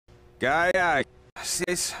Guy,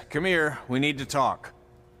 sis, come here. We need to talk.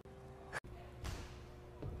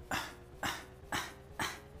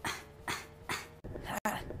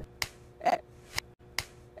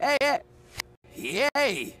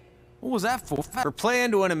 Hey! What was that for? We're playing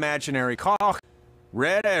to an imaginary cock.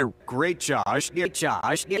 Red, great Josh.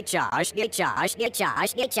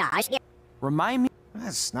 Remind me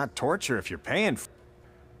That's not torture if you're paying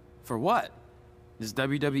for what? Is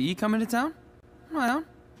WWE coming to town? Well,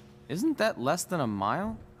 isn't that less than a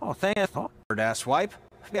mile? Oh, thanks. Ass wipe.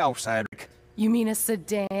 The outside. You mean a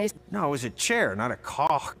sedan? No, it was a chair, not a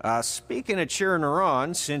cock. Speaking of cheering her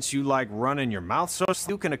on, since you like running your mouth so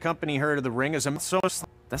you can accompany her to the ring as a SoS.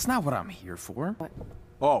 That's not what I'm here for.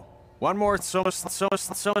 Oh, one more SoS.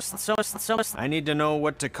 I need to know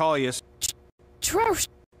what to call you. Trosh.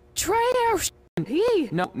 Hey.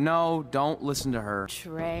 No, don't listen to her.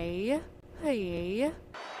 Trey. Hey.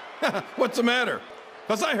 What's the matter?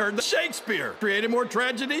 Because I heard that Shakespeare created more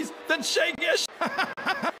tragedies than Shake-ish.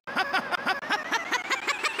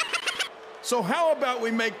 So how about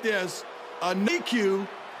we make this a NICU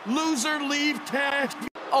loser leave tag?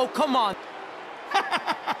 Oh, come on.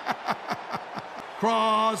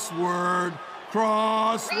 Crossword.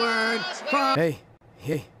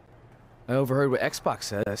 Hey. I overheard what Xbox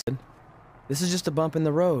said. I said, this is just a bump in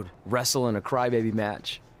the road. Wrestle in a crybaby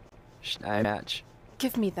match. Match.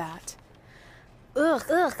 Give me that. Ugh.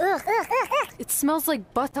 It smells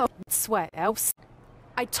like butter sweat.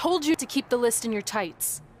 I told you to keep the list in your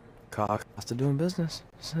tights. Cost of doing business,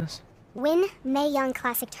 sis. Win Mae Young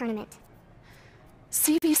Classic Tournament.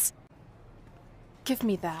 CB's. Give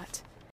me that.